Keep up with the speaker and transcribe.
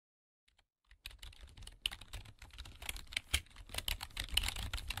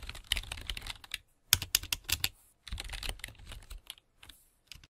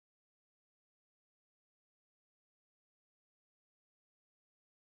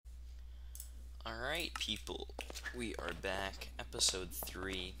Alright, people, we are back, episode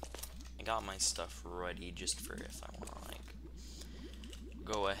 3. I got my stuff ready just for if I want to,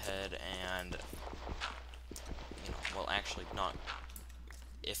 go ahead and, well, actually, not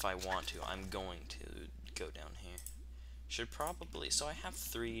if I want to, I'm going to go down here. Should probably, so I have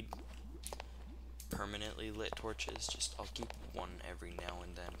 3 permanently lit torches, I'll keep one every now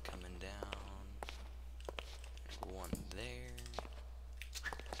and then coming down. There's one there.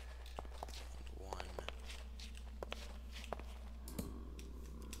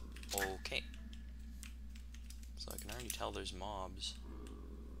 Okay. So I can already tell there's mobs.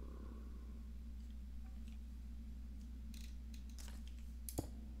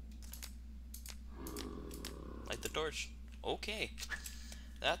 Light the torch. Okay.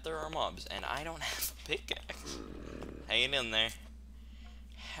 That there are mobs, and I don't have a pickaxe. How you doing there?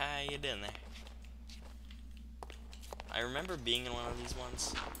 How you doing there? I remember being in one of these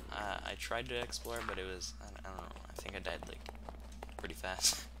once. I tried to explore, but it was, I don't know, I think I died, pretty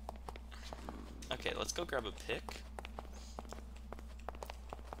fast. Okay, let's go grab a pick.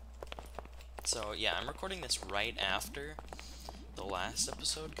 So, yeah, I'm recording this right after the last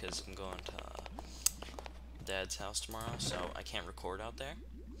episode, because I'm going to Dad's house tomorrow, so I can't record out there.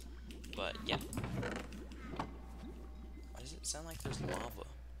 But, yeah. Why does it sound like there's lava?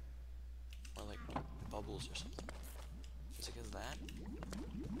 Or, bubbles or something? Is it because of that?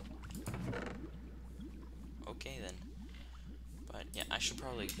 Okay, then. But, yeah, I should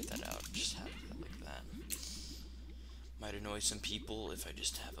probably get that out. Just have it like that. Might annoy some people if I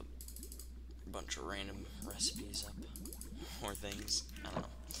just have a bunch of random recipes up. Or things. I don't know.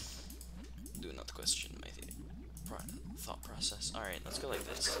 Do not question my thought process. Alright, let's go like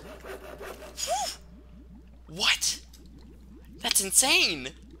this. What? That's insane!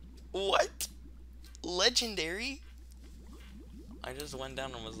 What? Legendary? I just went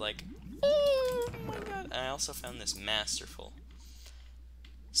down and was like, oh my god. I also found this masterful.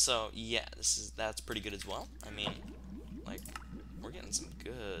 So, yeah, that's pretty good as well. I mean, we're getting some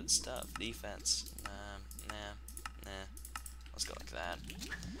good stuff. Defense. Nah. Let's go like that.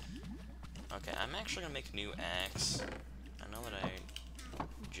 Okay, I'm actually gonna make a new axe. I know that I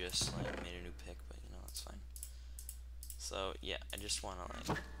just, made a new pick, but, that's fine. So, yeah, I just wanna,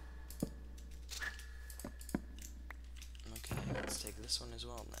 okay, let's take this one as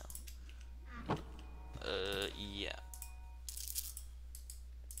well now. Yeah.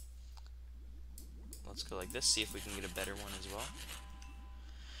 Let's go like this, see if we can get a better one as well.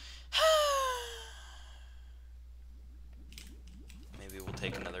 Maybe we'll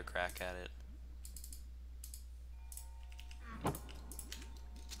take another crack at it.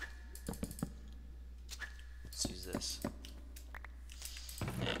 Let's use this.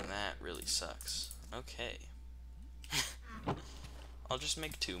 Dang, that really sucks. Okay. I'll just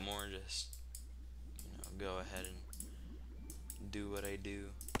make 2 more, go ahead and do what I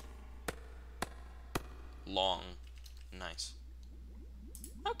do. Long. Nice.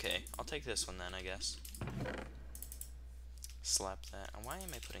 Okay, I'll take this one then, I guess. Slap that. And why am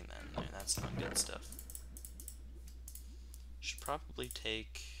I putting that in there? That's not good stuff. Should probably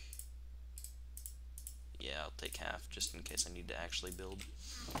take... Yeah, I'll take half, just in case I need to actually build.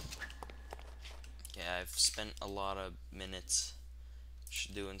 Yeah, I've spent a lot of minutes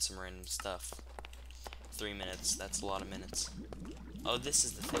doing some random stuff. 3 minutes, that's a lot of minutes. Oh, this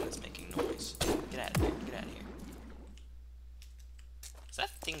is the thing that's making noise. Get out of here, get out of here. Is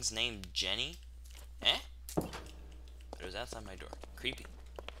that thing's name Jenny? Eh? But it was outside my door. Creepy.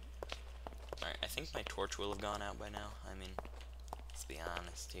 Alright, I think my torch will have gone out by now. I mean, let's be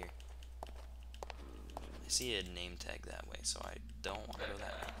honest here. I see a name tag that way, so I don't want to go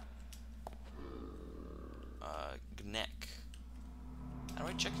that way. Gnek. How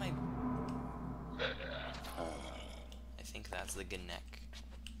do I check my... I think that's the Gnek.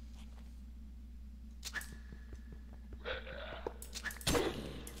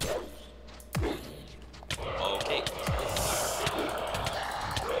 Okay.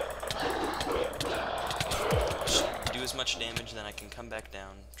 Do as much damage, then I can come back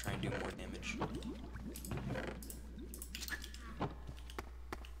down, try and do more damage.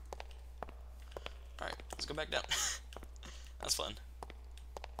 Alright, let's go back down. That's fun.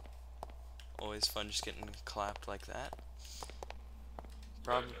 Always fun just getting clapped like that.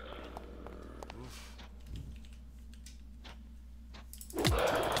 Probably.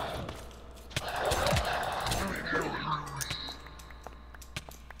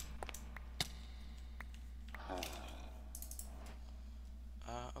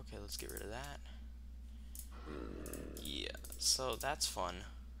 Okay, let's get rid of that. Yeah, so that's fun.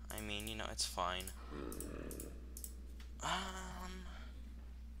 I mean, it's fine.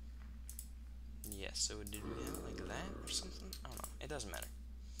 guess. So did we have it like that or something? I don't know. It doesn't matter.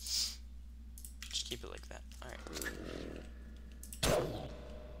 Just keep it like that. Alright.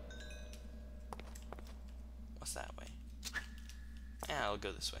 What's that way? Yeah, I'll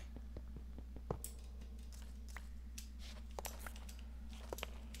go this way.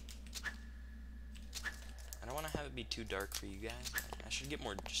 I don't want to have it be too dark for you guys. I should get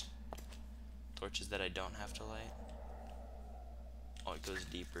more just torches that I don't have to light. Oh, it goes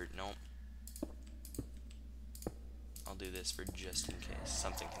deeper. Nope. I'll do this for just in case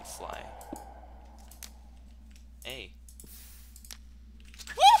something can fly. Hey.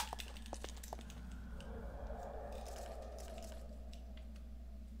 Woo!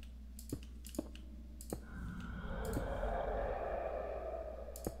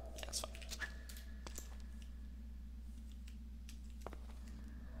 Yeah, that's fine.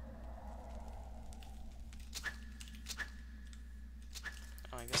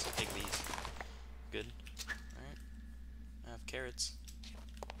 Oh, I guess I'll take these. Good. Alright. I have carrots.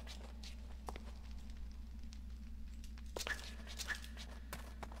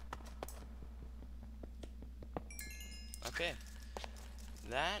 Okay.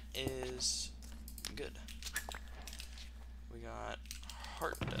 That is good. We got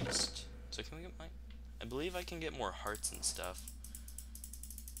heart dust. So can we get I believe I can get more hearts and stuff.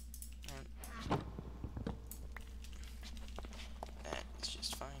 That is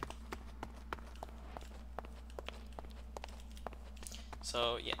just fine.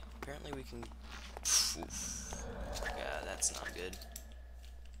 So yeah, apparently we can. Oof. Yeah, that's not good.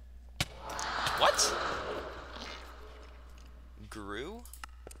 What? Grew?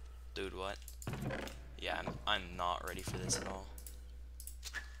 Dude, what? Yeah, I'm not ready for this at all.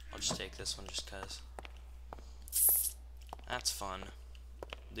 I'll just take this one just cause. That's fun.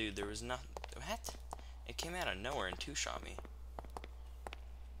 Dude, there was nothing. What? It came out of nowhere and two-shot me.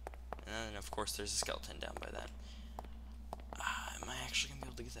 And then, of course, there's a skeleton down by that. Am I actually gonna be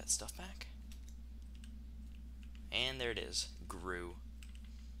able to get that stuff back? And there it is. Grew.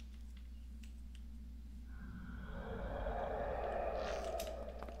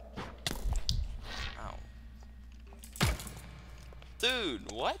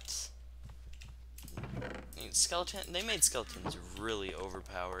 Dude, what? Skeleton? They made skeletons really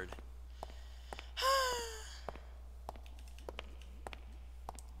overpowered.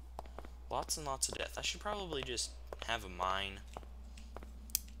 Lots and lots of death. I should probably just have a mine.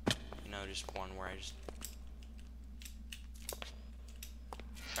 You know, just one where I just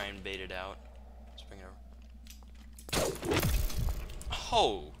try and bait it out. Let's bring it over.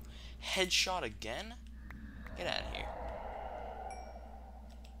 Oh! Headshot again? Get out of here.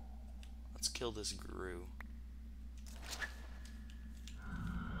 Let's kill this Gru.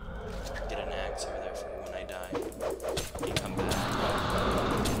 Get an axe over there for when I die. You come back.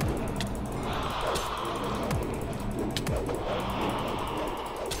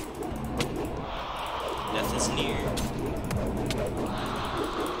 Death is near.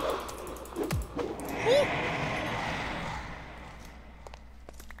 Woo!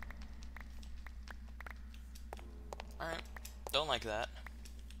 Alright. Don't like that.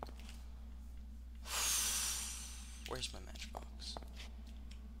 Where's my matchbox?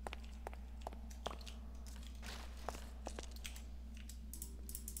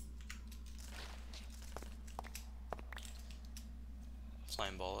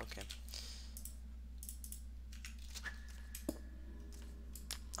 Slime ball, okay.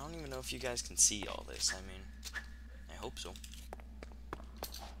 I don't even know if you guys can see all this. I mean, I hope so.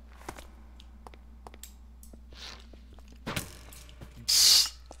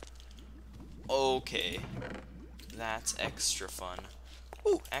 Okay. That's extra fun.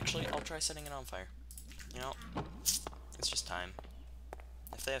 Ooh, actually, I'll try setting it on fire. You know, it's just time.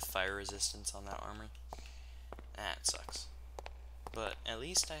 If they have fire resistance on that armor, that sucks. But at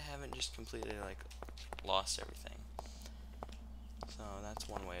least I haven't just completely, like, lost everything. So that's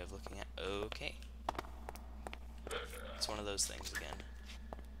one way of looking at. Okay. It's one of those things again.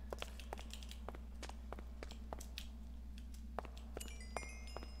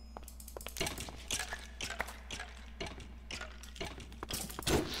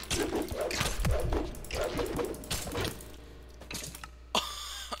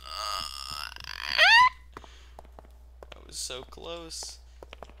 So close.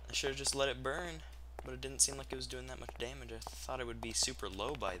 I should have just let it burn, but it didn't seem like it was doing that much damage. I thought it would be super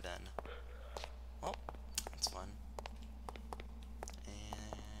low by then. Well, that's fun.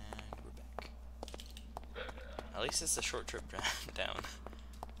 And we're back. At least it's a short trip down.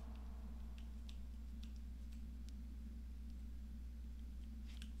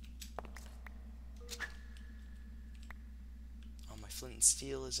 Oh, my flint and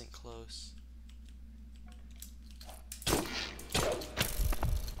steel isn't close.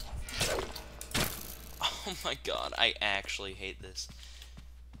 Oh my god, I actually hate this.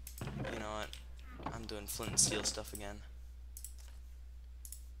 You know what? I'm doing flint and steel stuff again.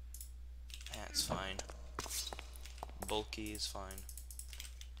 Yeah, it's fine. Bulky is fine.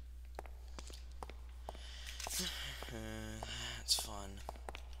 It's fun.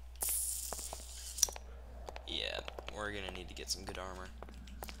 Yeah, we're gonna need to get some good armor.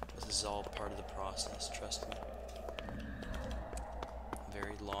 This is all part of the process, trust me.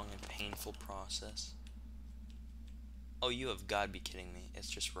 Very long and painful process. Oh, you have got to be kidding me. It's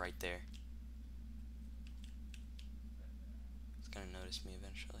just right there. It's gonna notice me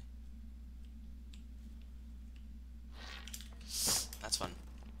eventually. That's fun.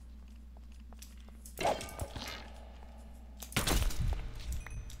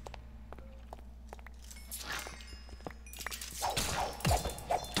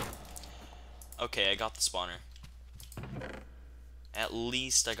 Okay, I got the spawner. At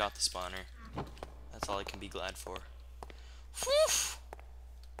least I got the spawner. That's all I can be glad for. Whew!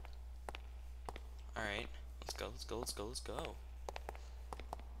 Alright, let's go, let's go, let's go, let's go.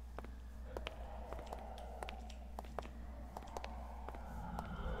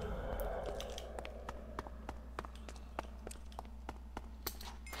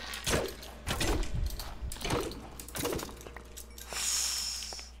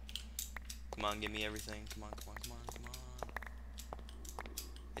 Come on, give me everything. Come on, come on, come on, come on.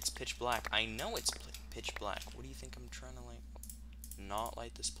 It's pitch black. I know it's pitch black. What do you think I'm trying to, like, not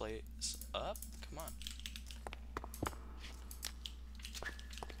light this place up? Come on.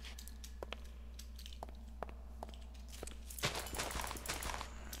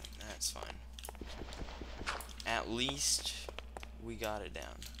 Alright, that's fine. At least we got it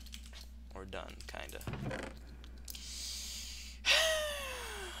down. Or done, kinda.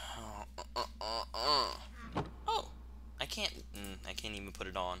 Oh, I can't even put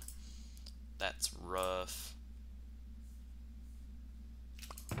it on. That's rough.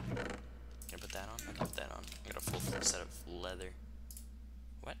 Can I put that on? I can put that on. I got a full set of leather.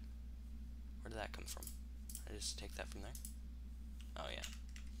 What? Where did that come from? I just take that from there? Oh yeah.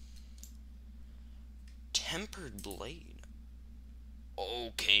 Tempered blade.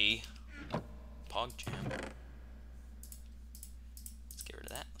 Okay. Pog jam. Let's get rid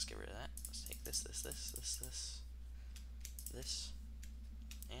of that. Let's get rid of that. Let's take this.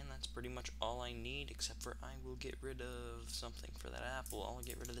 And that's pretty much all I need, except for I will get rid of something for that apple. I'll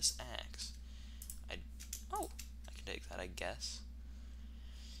get rid of this axe. Oh, I can take that, I guess.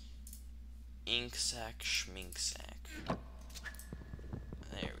 Ink sack, schmink sack.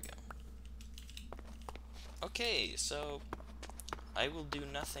 There we go. Okay, so I will do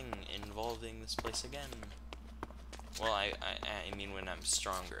nothing involving this place again. Well, I mean when I'm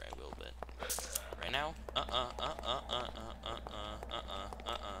stronger I will, but right now,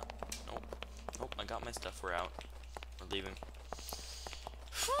 Nope, I got my stuff, we're out. We're leaving.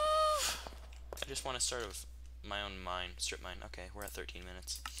 I just want to start with my own mine, strip mine. Okay, we're at 13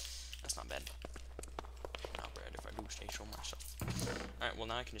 minutes. That's not bad. Not bad if I do say so myself. Alright, well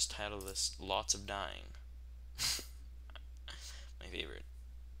now I can just title this Lots of Dying. My favorite.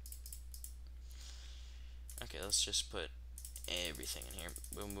 Okay, let's just put everything in here.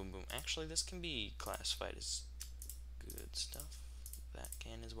 Boom, boom, boom. Actually, this can be classified as good stuff. That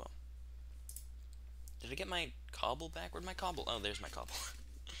can as well. Did I get my cobble back? Where'd my cobble? Oh, there's my cobble.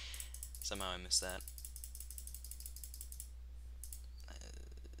 Somehow I missed that.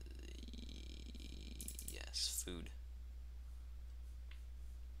 Yes, food.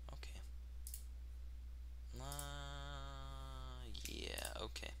 Okay. Yeah,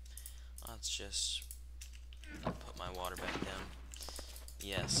 okay. Let's just put my water back down.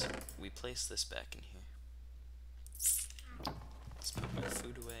 Yes, we place this back in here. Let's put my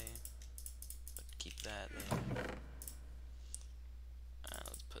food away. But keep that there.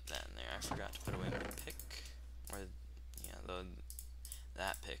 Let's put that in there. I forgot to put away my pick. Or, yeah,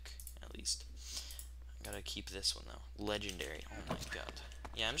 that pick, at least. I gotta keep this one, though. Legendary. Oh my god.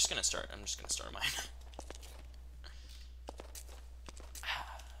 Yeah, I'm just gonna start mine.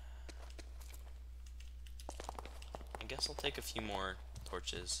 I guess I'll take a few more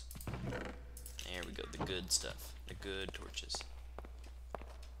torches. There we go, the good stuff. The good torches.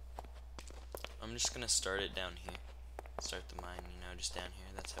 I'm just gonna start it down here. Start the mine, you know, just down here.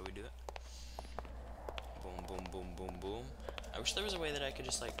 That's how we do it. Boom, boom, boom, boom, boom. I wish there was a way that I could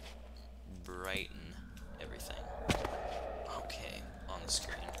just, like, brighten everything. Okay, on the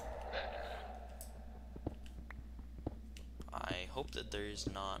screen. I hope that there's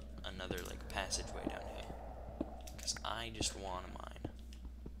not another, like, passageway down here. Because I just want a mine.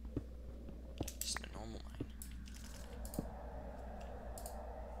 Just a normal mine.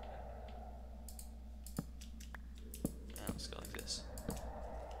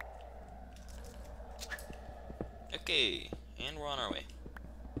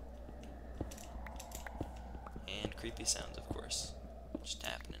 creepy sounds, of course. Just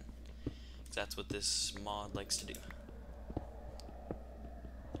happening. 'Cause that's what this mod likes to do.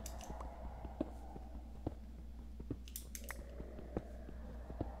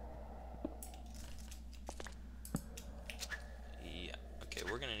 Yeah, okay,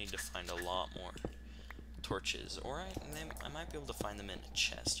 we're gonna need to find a lot more torches, or I might be able to find them in a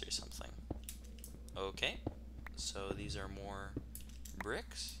chest or something. Okay, so these are more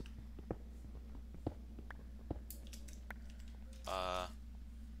bricks.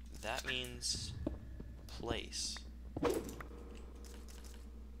 That means place.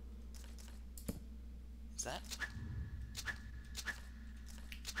 Is that?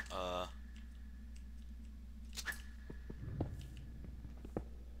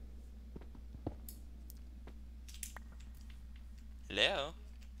 Hello?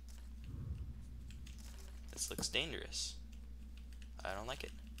 This looks dangerous. I don't like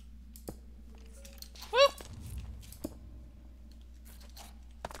it. Woo!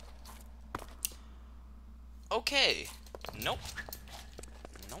 Okay. Nope.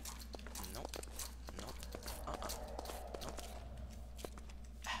 Nope. Nope. Nope. Nope.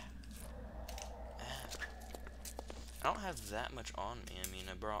 I don't have that much on me. I mean,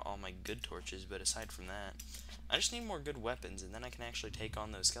 I brought all my good torches, but aside from that, I just need more good weapons, and then I can actually take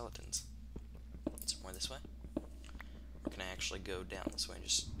on those skeletons. Some more this way. Or can I actually go down this way and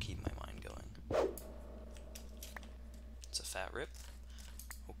just keep my mind going? It's a fat rip.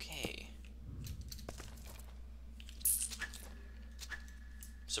 Okay.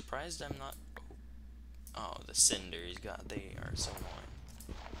 Surprised I'm not... Oh, the cinder he's got. They are so annoying.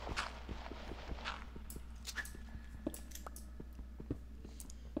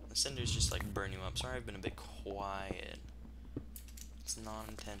 The cinders just like burn you up. Sorry I've been a bit quiet. It's not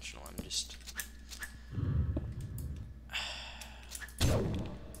intentional. I'm just...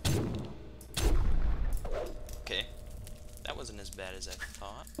 Okay. That wasn't as bad as I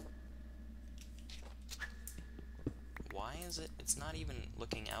thought. Why is it? It's not even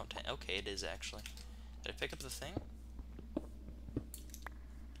looking out to... Okay, it is actually. Did I pick up the thing?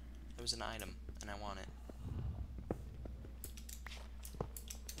 It was an item, and I want it.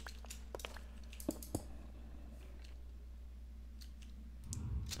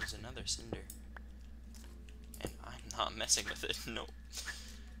 There's another cinder. And I'm not messing with it. Nope.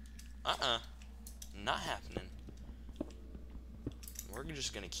 Not happening. We're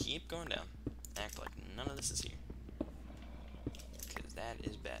just gonna keep going down. Act like none of this is here. Because that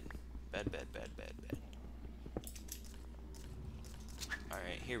is bad. Bad.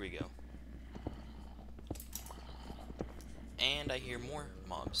 Alright, here we go. And I hear more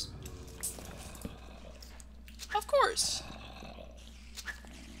mobs. Of course!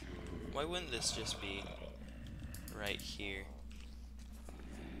 Why wouldn't this just be right here?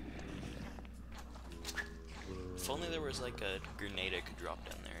 If only there was like a grenade I could drop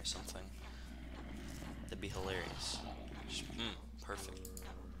down there or something. That'd be hilarious. Just, perfect.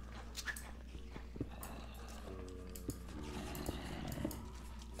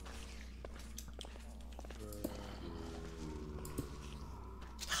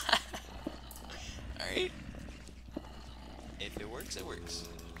 Alright. If it works, it works.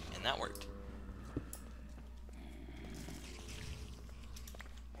 And that worked.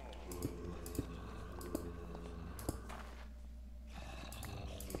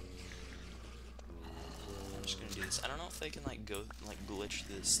 I'm just gonna do this. I don't know if they can like go like glitch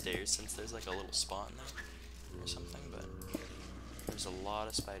through the stairs since there's like a little spot in there or something, but there's a lot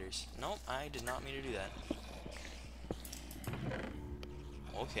of spiders. Nope, I did not mean to do that.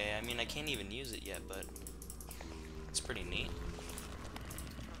 Okay, I mean I can't even use it yet, but it's pretty neat.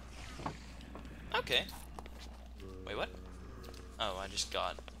 Okay. Wait, what? Oh, I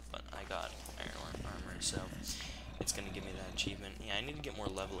got iron armor, so it's gonna give me that achievement. Yeah, I need to get more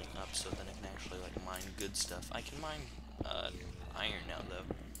leveling up so then I can actually like mine good stuff. I can mine iron now though.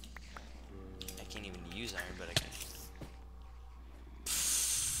 I can't even use iron, but I can.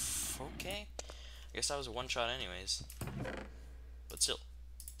 Okay. I guess that was a one shot anyways. But still,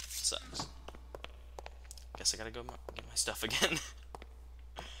 it sucks. Guess I gotta go get my stuff again.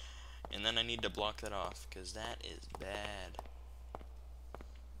 And then I need to block that off, because that is bad.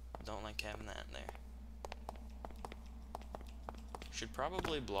 Don't like having that in there. Should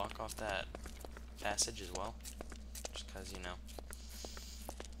probably block off that passage as well. Just because, you know,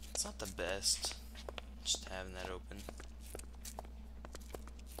 it's not the best just having that open.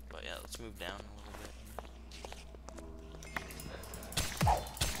 But yeah, let's move down a little bit.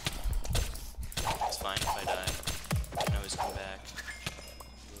 It's fine if I die. I can always come back.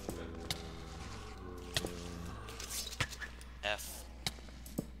 F.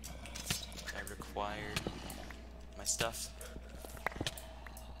 I required my stuff.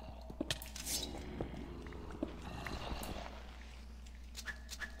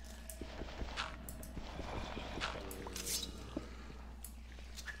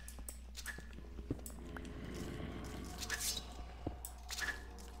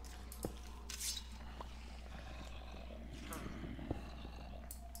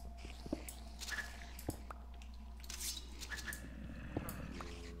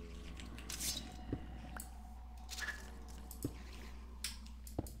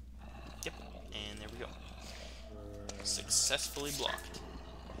 Yep, and there we go. Successfully blocked.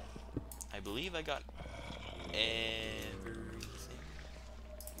 I believe I got everything.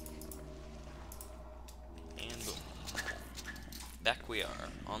 And boom. Back we are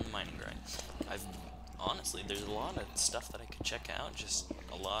on the mining grind. Honestly, there's a lot of stuff that I could check out, just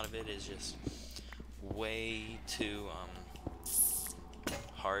a lot of it is just way too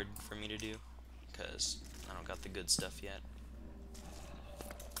hard for me to do, because I don't got the good stuff yet.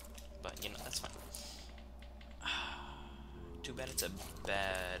 But, you know, that's fine. Too bad it's a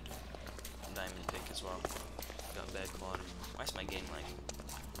bad diamond pick as well. Got bad quality. Why is my game lagging?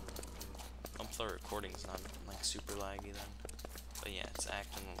 Hope the recording's not, like, super laggy then. But yeah, it's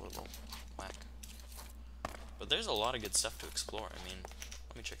acting a little whack. But there's a lot of good stuff to explore. I mean,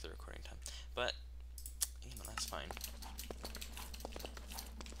 let me check the recording time. But, you know, that's fine.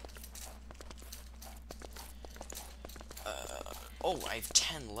 Oh, I have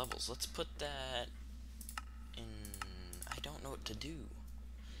 10 levels. Let's put that in... I don't know what to do.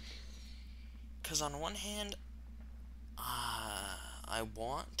 Because on one hand, I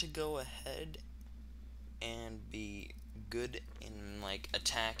want to go ahead and be good in, like,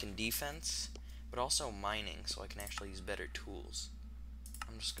 attack and defense, but also mining, so I can actually use better tools.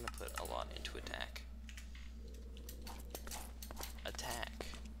 I'm just going to put a lot into attack. Attack.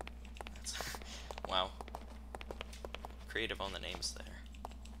 That's wow. Creative on the names there.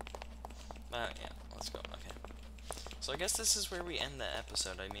 But yeah, let's go. Okay. So I guess this is where we end the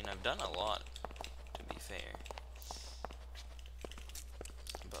episode. I mean, I've done a lot, to be fair.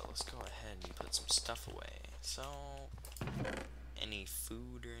 But let's go ahead and put some stuff away. So, any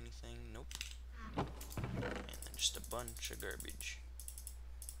food or anything? Nope. And then just a bunch of garbage.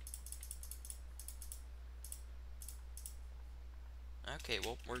 Okay,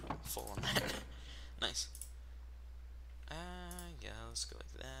 well, we're full on that. Nice. Yeah, let's go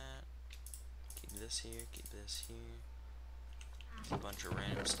like that. Keep this here, keep this here. A bunch of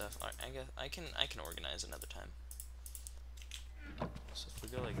random stuff. I guess I can organize another time. So if we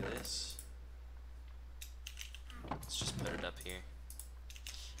go like this, let's just put it up here.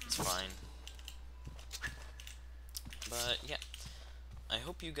 It's fine. But yeah, I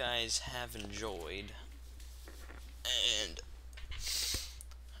hope you guys have enjoyed, and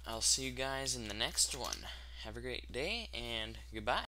I'll see you guys in the next one. Have a great day, and goodbye.